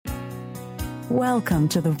Welcome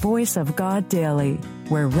to the Voice of God Daily,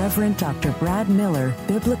 where Reverend Dr. Brad Miller,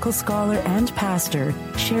 biblical scholar and pastor,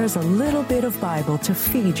 shares a little bit of Bible to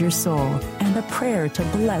feed your soul and a prayer to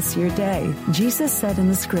bless your day. Jesus said in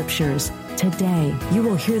the scriptures, "Today you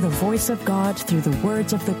will hear the voice of God through the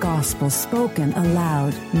words of the gospel spoken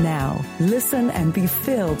aloud." Now, listen and be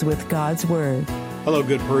filled with God's word. Hello,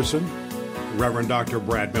 good person. Reverend Dr.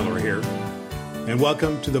 Brad Miller here, and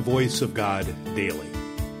welcome to the Voice of God Daily,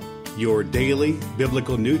 your daily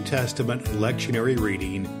biblical New Testament lectionary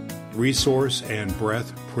reading, resource, and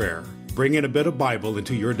breath prayer. Bring in a bit of Bible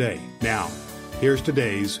into your day. Now, here's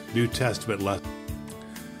today's New Testament lesson.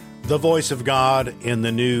 The Voice of God in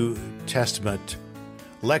the New Testament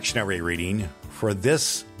lectionary reading for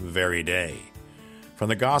this very day. From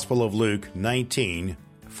the Gospel of Luke 19,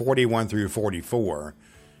 41 through 44,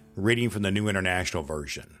 reading from the New International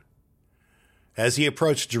Version. As he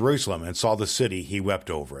approached Jerusalem and saw the city, he wept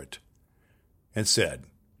over it and said,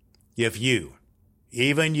 "If you,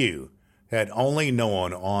 even you, had only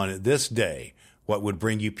known on this day what would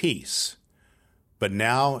bring you peace, but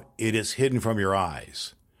now it is hidden from your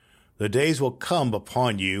eyes. The days will come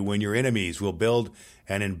upon you when your enemies will build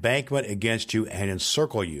an embankment against you and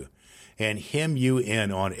encircle you and hem you in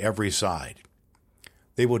on every side.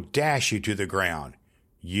 They will dash you to the ground,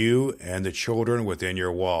 you and the children within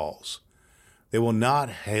your walls. They will not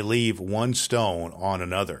leave one stone on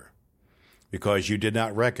another, because you did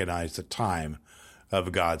not recognize the time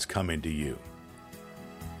of God's coming to you."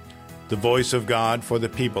 The voice of God for the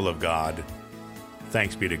people of God.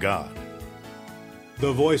 Thanks be to God.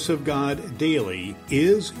 The Voice of God Daily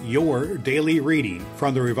is your daily reading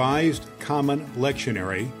from the Revised Common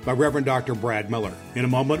Lectionary by Reverend Dr. Brad Miller. In a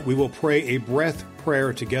moment, we will pray a breath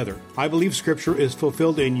prayer together. I believe Scripture is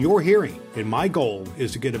fulfilled in your hearing, and my goal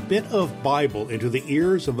is to get a bit of Bible into the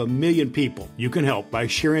ears of 1 million people. You can help by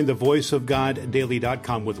sharing the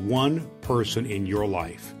voiceofgoddaily.com with one person in your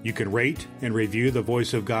life. You can rate and review the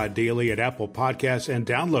Voice of God Daily at Apple Podcasts and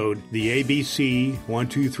download the ABC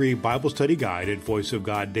 123 Bible Study Guide at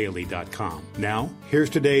voiceofgoddaily.com. Now,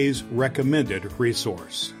 here's today's recommended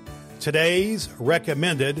resource. Today's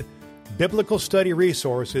recommended biblical study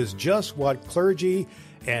resource is just what clergy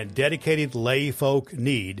and dedicated lay folk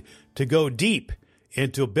need to go deep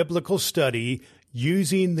into biblical study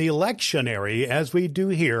using the lectionary as we do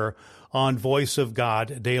here on Voice of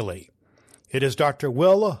God Daily. It is Dr.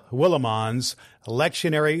 Will Willimon's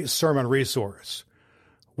lectionary sermon resource.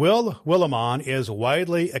 Will Willimon is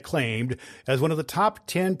widely acclaimed as one of the top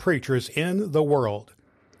 10 preachers in the world.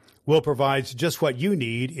 Will provides just what you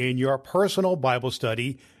need in your personal Bible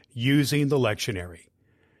study using the lectionary.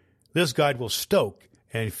 This guide will stoke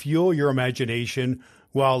and fuel your imagination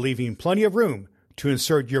while leaving plenty of room to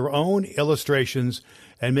insert your own illustrations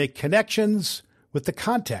and make connections with the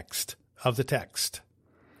context of the text.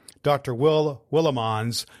 Dr. Will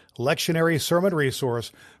Willimon's lectionary sermon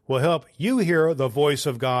resource will help you hear the voice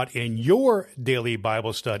of God in your daily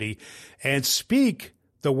Bible study and speak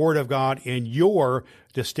the Word of God in your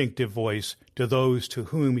distinctive voice to those to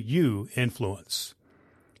whom you influence.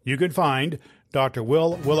 You can find Dr.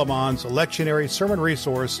 Will Willimon's lectionary sermon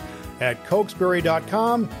resource at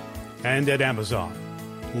Cokesbury.com and at Amazon.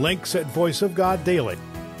 Links at Voice of God Daily.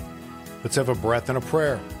 Let's have a breath and a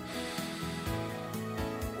prayer.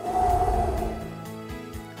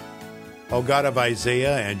 O God of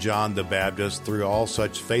Isaiah and John the Baptist, through all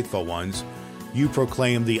such faithful ones, you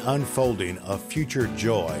proclaim the unfolding of future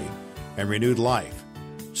joy and renewed life.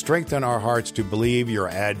 Strengthen our hearts to believe your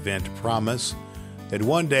Advent promise that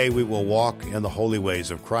one day we will walk in the holy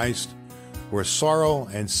ways of Christ, where sorrow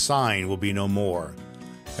and sighing will be no more,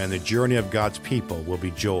 and the journey of God's people will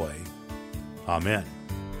be joy. Amen.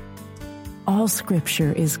 All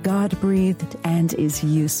Scripture is God-breathed and is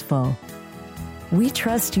useful. We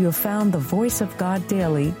trust you have found the Voice of God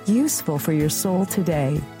Daily useful for your soul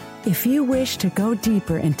today. If you wish to go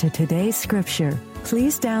deeper into today's Scripture,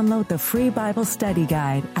 please download the free Bible study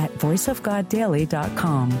guide at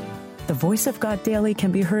voiceofgoddaily.com. The Voice of God Daily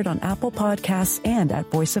can be heard on Apple Podcasts and at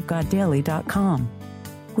voiceofgoddaily.com.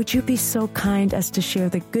 Would you be so kind as to share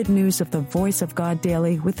the good news of the Voice of God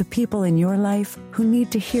Daily with the people in your life who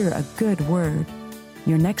need to hear a good word?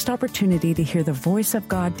 Your next opportunity to hear the Voice of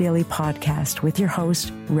God Daily podcast with your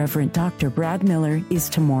host, Reverend Dr. Brad Miller, is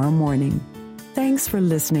tomorrow morning. Thanks for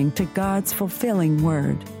listening to God's fulfilling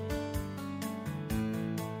Word.